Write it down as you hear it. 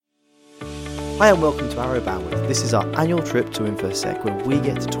Hi and welcome to Arrow Bandwidth. This is our annual trip to InfoSec where we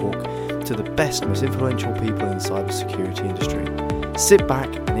get to talk to the best, most influential people in the cybersecurity industry. Sit back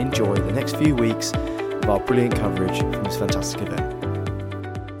and enjoy the next few weeks of our brilliant coverage from this fantastic event.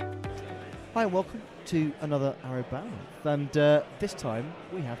 Hi and welcome to another Arrow Bandwidth, and this time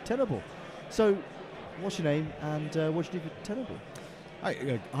we have Tenable. So, what's your name and what do you do for Tenable?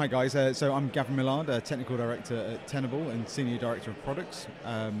 Hi guys, so I'm Gavin Millard, Technical Director at Tenable and Senior Director of Products.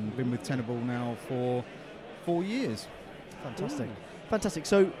 Been with Tenable now for 4 years. Fantastic. Ooh. Fantastic.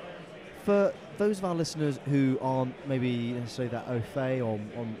 So, for those of our listeners who aren't maybe necessarily that au fait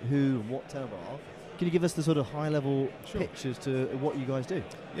on who and what Tenable are, can you give us the sort of high-level pitch as to what you guys do?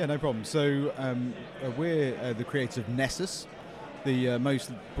 Yeah, no problem. So, we're the creators of Nessus, the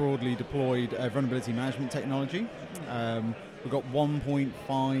most broadly deployed vulnerability management technology. We've got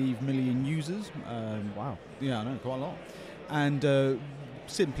 1.5 million users. Wow. Yeah, I know, quite a lot. And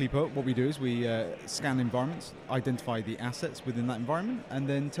simply put, what we do is we scan environments, identify the assets within that environment, and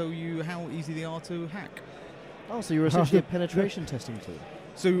then tell you how easy they are to hack. Oh, so you're essentially a penetration testing tool.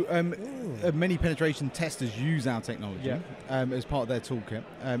 So many penetration testers use our technology as part of their toolkit.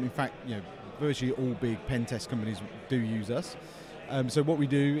 In fact, virtually all big pen test companies do use us. So what we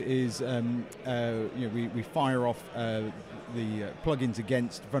do is we fire off the plugins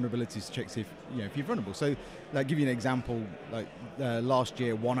against vulnerabilities to check if you're vulnerable. So, like, give you an example. Like last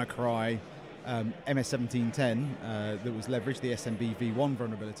year, WannaCry MS1710 that was leveraged, the SMB v1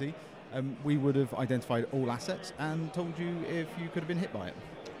 vulnerability. We would have identified all assets and told you if you could have been hit by it.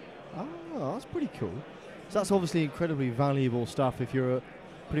 Oh, that's pretty cool. So that's obviously incredibly valuable stuff if you're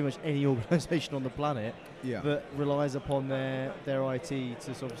pretty much any organisation on the planet that relies upon their IT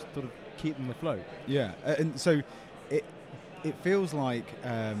to sort of keep them afloat. Yeah, and so it feels like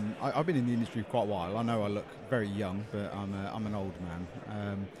I've been in the industry for quite a while. I know I look very young, but I'm an old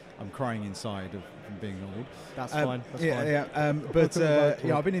man. I'm crying inside from being old. That's fine. That's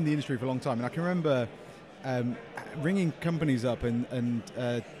fine. I've been in the industry for a long time, and I can remember ringing companies up and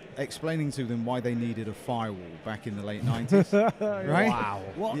explaining to them why they needed a firewall back in the late 90s. Right? Wow.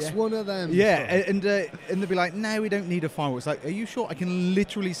 What's one of them? Yeah, and they'd be like, no, we don't need a firewall. It's like, are you sure? I can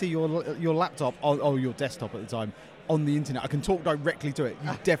literally see your laptop, or your desktop at the time, on the internet. I can talk directly to it.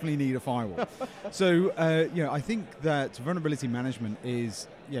 You definitely need a firewall. So, I think that vulnerability management is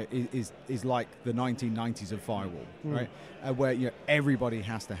like the 1990s of firewall, right? Where everybody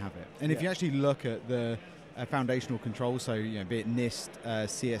has to have it. And if you actually look at the foundational controls, so be it NIST,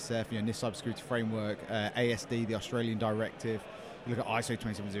 CSF, NIST Cybersecurity Framework, ASD, the Australian Directive, you look at ISO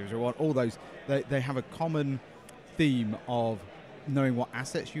 27001, all those, they have a common theme of knowing what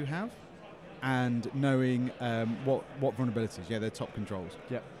assets you have and knowing what vulnerabilities, they're top controls.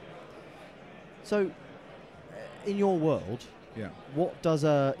 Yeah. So, in your world, what does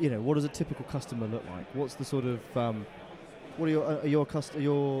a typical customer look like? What's the sort of what are your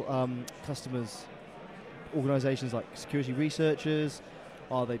customers? Organisations like security researchers,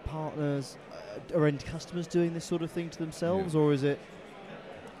 are they partners? Are end customers doing this sort of thing to themselves, or is it?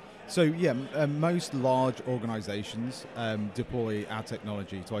 So most large organisations deploy our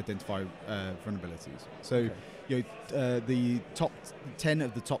technology to identify vulnerabilities. So the top 10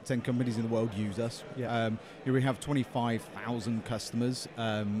 of the top 10 companies in the world use us. We have 25,000 customers,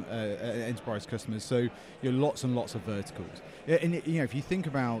 enterprise customers. So lots and lots of verticals. And if you think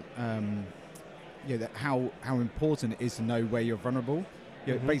about how important it is to know where you're vulnerable.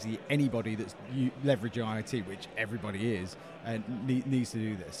 Basically anybody that's leveraging IoT, which everybody is, needs to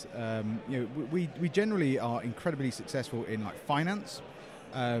do this. We generally are incredibly successful in like finance,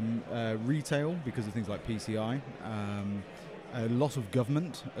 retail because of things like PCI, a lot of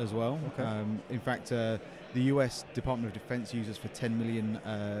government as well. In fact, the US Department of Defense uses for 10 million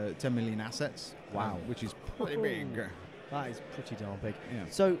assets. Wow, which is pretty big. That is pretty darn big. Yeah.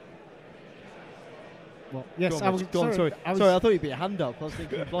 So. Well, yes, sorry. I thought you'd be a hand up. I was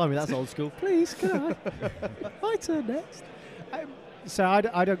thinking, blimey, that's old school. Please, can I? My turn next. So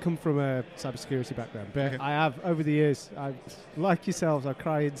I don't come from a cybersecurity background, but I have, over the years, like yourselves, I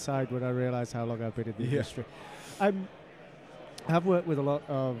cry inside when I realise how long I've been in the industry. I have worked with a lot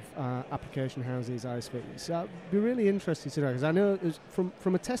of application houses, ISVs. So I'd be really interested to know, because I know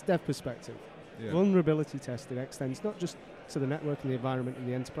from a test dev perspective, vulnerability testing extends not just to the network and the environment and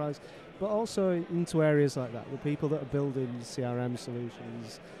the enterprise, but also into areas like that, the people that are building CRM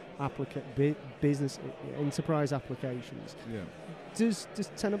solutions, business enterprise applications. Does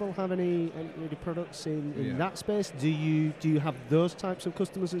Tenable have any products in that space? Do you have those types of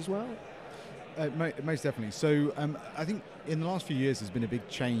customers as well? Most definitely. So I think in the last few years there's been a big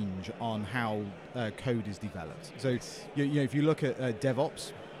change on how code is developed. So if you look at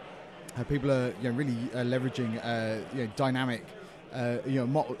DevOps, people are really leveraging dynamic, a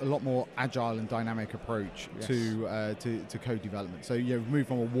lot more agile and dynamic approach to code development. So we've moved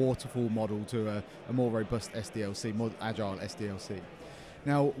from a waterfall model to a more robust SDLC, more agile SDLC.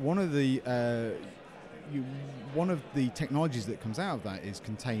 Now, one of the technologies that comes out of that is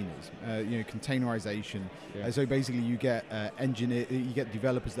containers, containerization. So basically, you get you get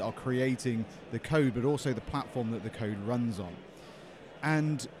developers that are creating the code, but also the platform that the code runs on.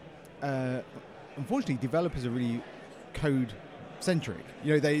 And unfortunately, developers are really code-centric.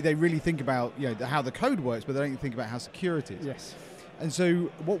 They really think about how the code works, but they don't think about how secure it is. Yes. And so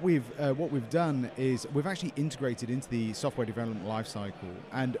what we've done is we've actually integrated into the software development lifecycle,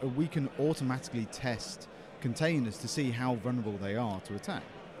 and we can automatically test containers to see how vulnerable they are to attack.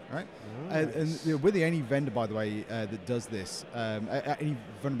 Right? Nice. And we're the only vendor, by the way, that does this. Any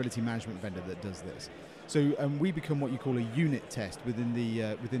vulnerability management vendor that does this. So we become what you call a unit test within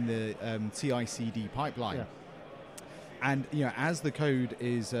the CI/CD pipeline. Yeah. And as the code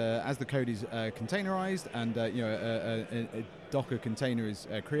is containerized and a Docker container is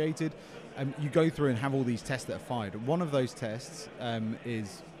created, you go through and have all these tests that are fired. One of those tests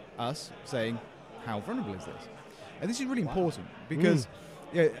is us saying, how vulnerable is this? And this is really important because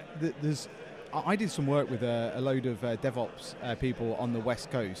I did some work with a load of DevOps people on the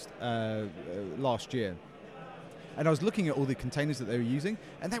West Coast last year. And I was looking at all the containers that they were using,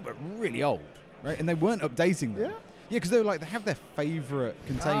 and they were really old, right? And they weren't updating them. Yeah, because they have their favorite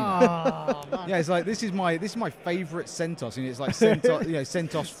container. Oh, man. Yeah, it's like this is my favorite CentOS, and it's like CentOS,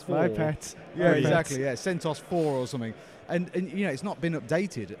 CentOS 4. My pet. Yeah, exactly. Yeah, CentOS 4 or something, and it's not been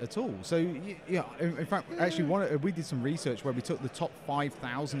updated at all. So in fact, actually, we did some research where we took the top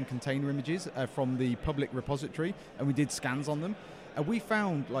 5,000 container images from the public repository, and we did scans on them. And we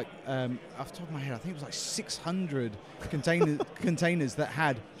found, off the top of my head, I think it was like 600 containers that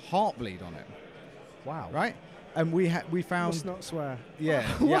had Heartbleed on it. Wow. Right? And we found... Must not swear. Yeah,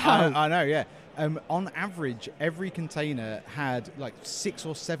 Wow. I know, yeah. On average, every container had like 6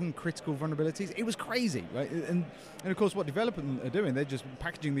 or 7 critical vulnerabilities. It was crazy, right? And of course, what developers are doing, they're just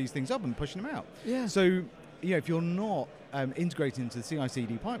packaging these things up and pushing them out. Yeah. So, if you're not integrating into the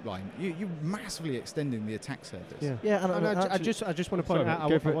CI/CD pipeline, you're massively extending the attack surface. Yeah. And I just want to point out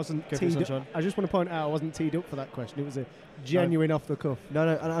I wasn't teed up. I just want to point out I wasn't teed up for that question. It was a genuine off the cuff. No.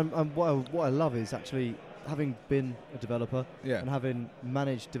 And what I love is actually having been a developer and having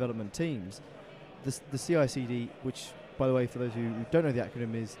managed development teams. The CI/CD, which, by the way, for those who don't know the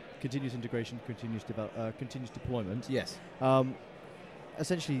acronym, is continuous integration, continuous deployment. Yes.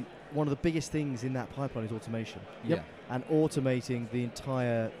 Essentially, one of the biggest things in that pipeline is automation. Yep. And automating the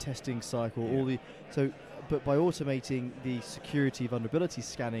entire testing cycle, but by automating the security vulnerability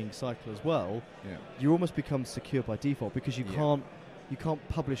scanning cycle as well, you almost become secure by default, because you can't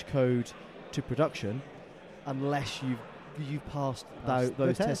publish code to production unless you've passed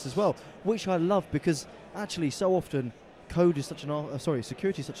those tests as well, which I love, because actually so often security is such an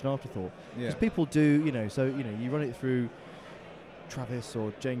afterthought. Because people do, you run it through Travis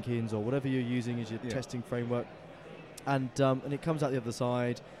or Jenkins or whatever you're using as your testing framework, and it comes out the other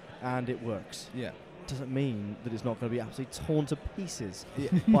side and it works. Doesn't mean that it's not going to be absolutely torn to pieces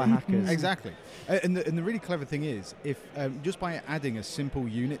by hackers. Exactly. And the really clever thing is, if just by adding a simple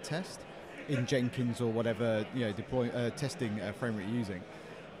unit test in Jenkins or whatever testing framework you're using,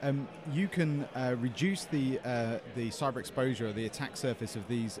 you can reduce the cyber exposure or the attack surface of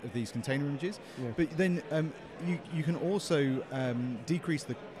these container images. But then you can also decrease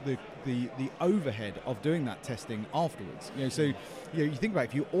the overhead of doing that testing afterwards. So you think about it,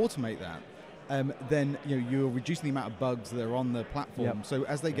 if you automate that, then you're reducing the amount of bugs that are on the platform. So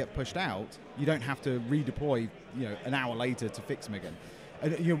as they get pushed out, you don't have to redeploy an hour later to fix them again.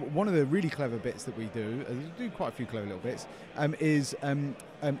 And one of the really clever bits that we do quite a few clever little bits, is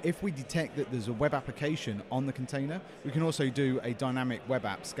if we detect that there's a web application on the container, we can also do a dynamic web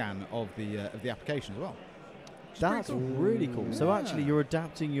app scan of the application as well. That's really cool. So actually, you're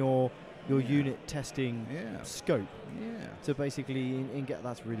adapting your unit testing scope to basically get.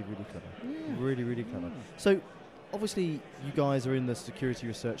 That's really, really clever. Really, really clever. So obviously, you guys are in the security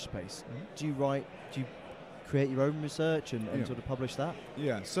research space. Do you create your own research and sort of publish that?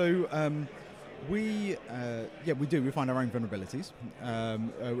 So we do. We find our own vulnerabilities.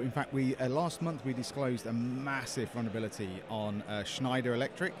 In fact, last month we disclosed a massive vulnerability on Schneider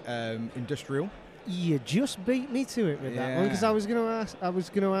Electric Industrial. You just beat me to it with that one, because I was going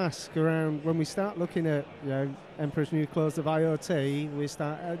to ask around when we start looking at Emperor's New Clothes of IoT, we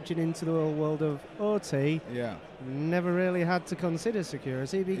start edging into the whole world of OT. Never really had to consider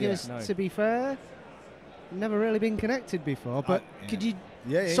security because, to be fair, never really been connected before. But could you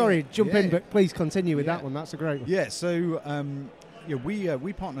Sorry, jump in, but please continue with Yeah. that one. That's a great one. Yeah, so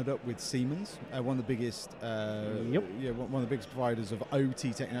we partnered up with Siemens, one of the biggest one of the biggest providers of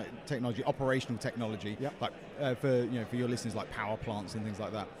OT technology, operational technology, like for your listeners, like power plants and things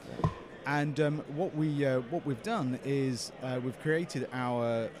like that. And what we've done is we've created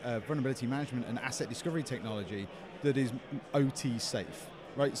our vulnerability management and asset discovery technology that is OT safe.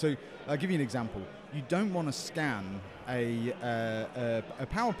 Right, so I'll give you an example. You don't want to scan a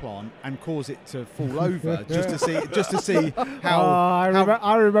power plant and cause it to fall over just to see how.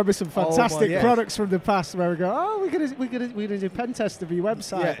 I remember some fantastic yeah. products from the past where we go, we're gonna do pen test of your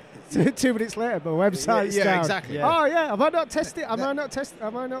website. Yeah. 2 minutes later, my website's down. Exactly. Yeah. Oh yeah, am I not testing? Am I not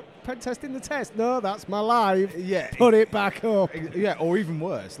pen testing the test? No, that's my live. Yeah. Put it back up. Yeah, or even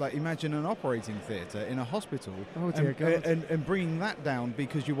worse, like imagine an operating theatre in a hospital, Oh dear God. and bringing that down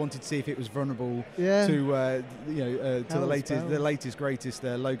because you wanted to see if it was vulnerable Yeah. to Hell's the latest greatest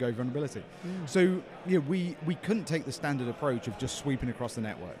logo vulnerability. So we couldn't take the standard approach of just sweeping across the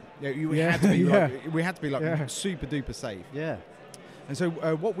network. We had to be like super duper safe. Yeah. And so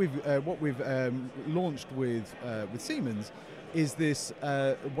what we've launched with Siemens is this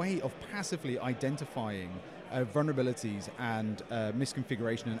way of passively identifying vulnerabilities and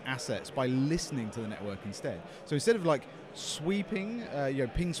misconfiguration and assets by listening to the network instead. So instead of like sweeping,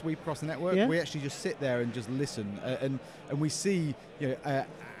 ping sweep across the network, we actually just sit there and just listen, and we see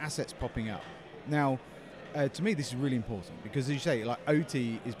assets popping up. Now, to me, this is really important because, as you say, like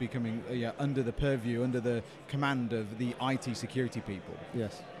OT is becoming under the purview, under the command of the IT security people.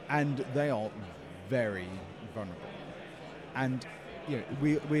 Yes. And they are very vulnerable. And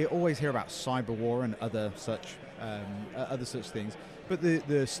we always hear about cyber war and other such things, but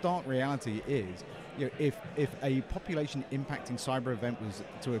the stark reality is, if a population impacting cyber event was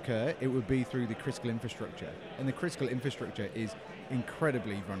to occur, it would be through the critical infrastructure, and the critical infrastructure is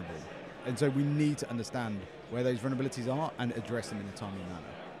incredibly vulnerable. And so we need to understand where those vulnerabilities are and address them in a timely manner.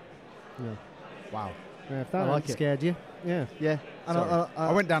 Yeah. Wow. Yeah, if that I like it. scared you. Yeah. Yeah. And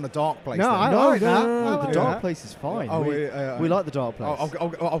I went down a dark place. No, then. I No, like that. the I dark like place is fine. Oh, we like the dark place.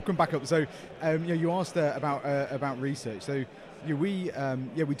 I'll come back up. So, you asked about research. So, we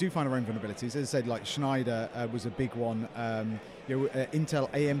do find our own vulnerabilities. As I said, like Schneider was a big one. Intel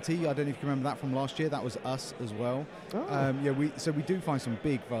AMT. I don't know if you can remember that from last year. That was us as well. Oh. We do find some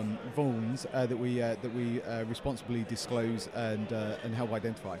big vulns that we responsibly disclose and help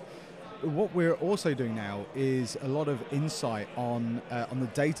identify. What we're also doing now is a lot of insight on the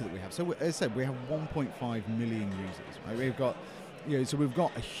data that we have. So, as I said, we have 1.5 million users. Right? We've got, so we've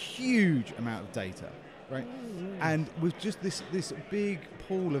got a huge amount of data, right? And with just this big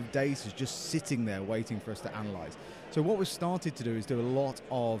pool of data just sitting there waiting for us to analyze. So, what we've started to do is do a lot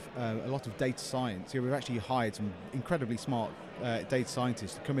of data science. We've actually hired some incredibly smart data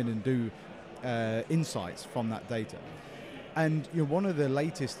scientists to come in and do insights from that data. And one of the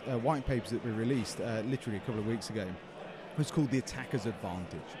latest white papers that we released literally a couple of weeks ago was called The Attacker's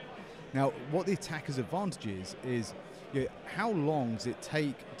Advantage. Now, what the attacker's advantage is how long does it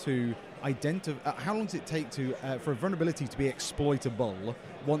take to identify? How long does it take to for a vulnerability to be exploitable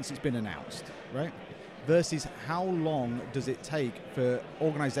once it's been announced, right? Versus how long does it take for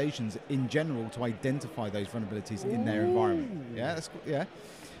organizations in general to identify those vulnerabilities in their environment? Yeah.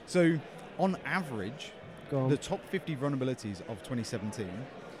 So, on average, the top 50 vulnerabilities of 2017,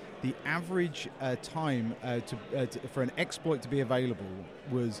 the average time for an exploit to be available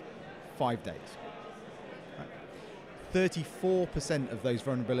was 5 days. Right. 34% of those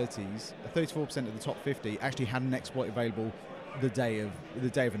vulnerabilities, 34% of the top 50 actually had an exploit available the day of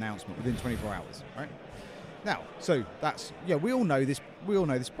announcement, within 24 hours. Right. Now, so that's we all know this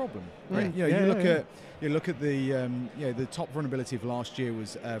problem, right? Yeah. You look at the top vulnerability of last year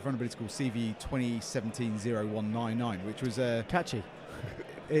was a vulnerability called CV 2017-0199, which was catchy.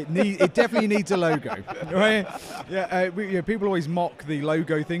 It definitely needs a logo, right? People always mock the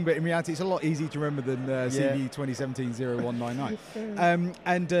logo thing, but in reality, it's a lot easier to remember than CV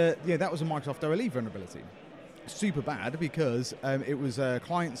 2017-0199. That was a Microsoft OLE vulnerability. Super bad because it was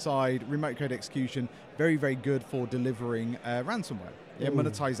client-side remote code execution, very, very good for delivering ransomware,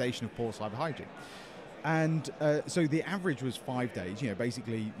 monetization of poor cyber hygiene. And so the average was 5 days.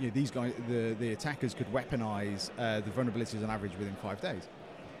 Basically, these guys, the attackers could weaponize the vulnerabilities on average within 5 days.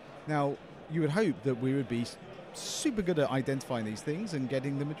 Now, you would hope that we would be super good at identifying these things and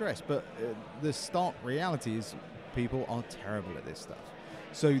getting them addressed, but the stark reality is people are terrible at this stuff.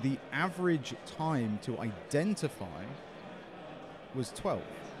 So the average time to identify was 12.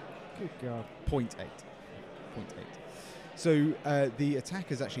 Good God. 0.8. So the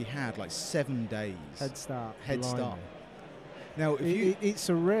attackers actually had like 7 days Head start. Now, it's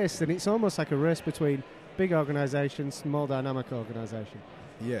a race, and it's almost like a race between big organisation, small dynamic organisation.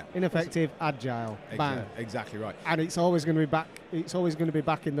 Yeah. Ineffective, agile, bang. Exactly right. And it's always going to be back. It's always going to be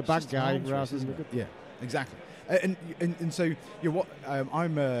back in the bad guy rather than the good. Yeah, exactly. And so what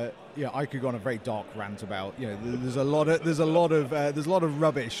I could go on a very dark rant about there's a lot of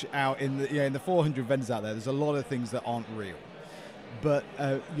rubbish out in the 400 vendors out there. There's a lot of things that aren't real. But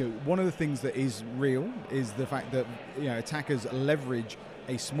one of the things that is real is the fact that attackers leverage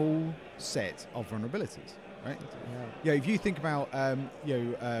a small set of vulnerabilities. Right. Yeah. If you think about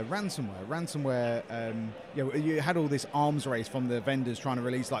ransomware. You had all this arms race from the vendors trying to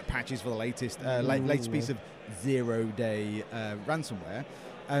release like patches for the latest piece of 0-day ransomware.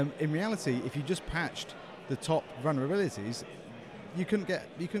 In reality, if you just patched the top vulnerabilities, you couldn't get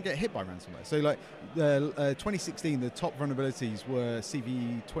hit by ransomware. So, like 2016, the top vulnerabilities were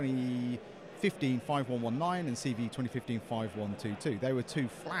CV 2015 5119 and CV 2015 5122. They were 2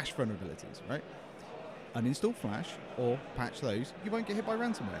 Flash vulnerabilities, right? Uninstall Flash or patch those, you won't get hit by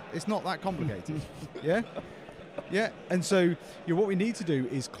ransomware. It's not that complicated. Yeah. And so what we need to do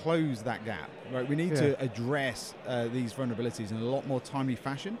is close that gap, right? We need to address these vulnerabilities in a lot more timely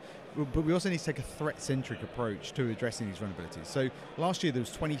fashion, but we also need to take a threat-centric approach to addressing these vulnerabilities. So last year there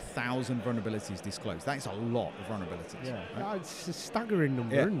was 20,000 vulnerabilities disclosed. That is a lot of vulnerabilities. Yeah, right? It's a staggering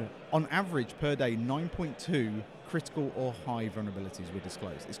number, isn't it? On average per day, 9.2 critical or high vulnerabilities were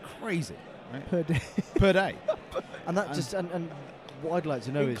disclosed. It's crazy. Right? Per day. And that and what I'd like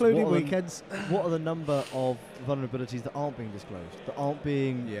to know including is weekends. What are the number of vulnerabilities that aren't being disclosed, that aren't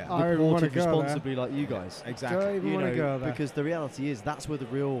being I reported responsibly like you guys? Exactly. Don't even want to go there. Because the reality is that's where the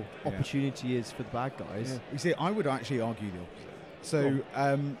real opportunity is for the bad guys. Yeah. You see, I would actually argue the opposite.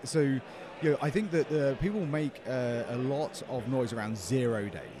 So, I think that people make a lot of noise around 0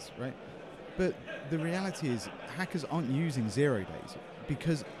 days, right? But the reality is hackers aren't using 0 days.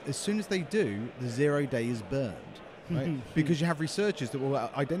 Because as soon as they do, the 0 day is burned, right? Because you have researchers that will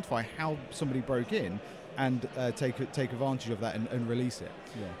identify how somebody broke in and take advantage of that and release it.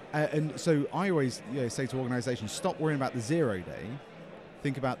 Yeah. And so I always say to organizations, stop worrying about the 0 day,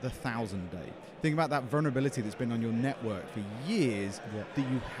 think about the 1,000 day. Think about that vulnerability that's been on your network for years that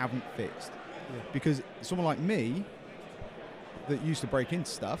you haven't fixed. Yeah. Because someone like me that used to break into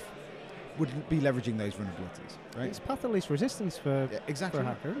stuff would be leveraging those vulnerabilities, right? It's path of least resistance for exactly. For a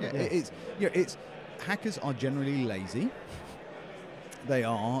hacker. It's hackers are generally lazy. They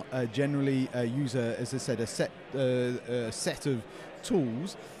are generally use as I said, a set of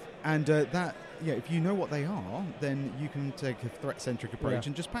tools, and that if you know what they are, then you can take a threat-centric approach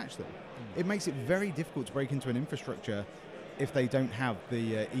and just patch them. It makes it very difficult to break into an infrastructure if they don't have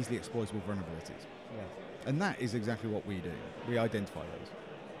the easily exploitable vulnerabilities. Yeah. And that is exactly what we do. We identify those.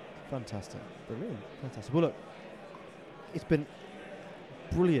 Fantastic. Brilliant. Fantastic. Well, look, it's been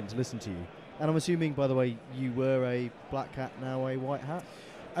brilliant to listen to you. And I'm assuming, by the way, you were a black hat, now a white hat?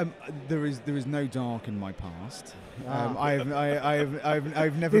 There is no dark in my past. I've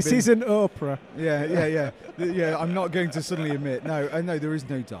never. This isn't Oprah. Yeah. I'm not going to suddenly admit. No, there is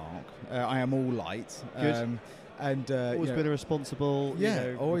no dark. I am all light. Good. And always been a responsible.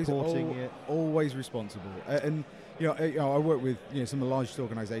 Always reporting it. Always responsible. And I work with some of the largest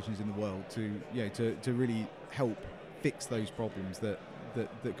organisations in the world to really help fix those problems that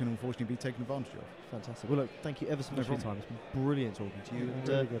can unfortunately be taken advantage of. Fantastic. Well, look, thank you ever so much for your time. It's been brilliant talking to you. And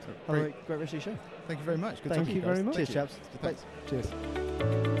really good. have a great rest of your show. Thank you very much. Good Thank talking you to guys. very much. Cheers, chaps. Thanks. Cheers.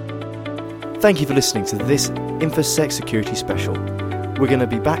 Thank you for listening to this InfoSec Security Special. We're going to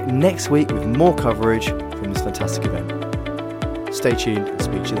be back next week with more coverage from this fantastic event. Stay tuned and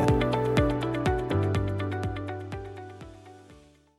speak to you then.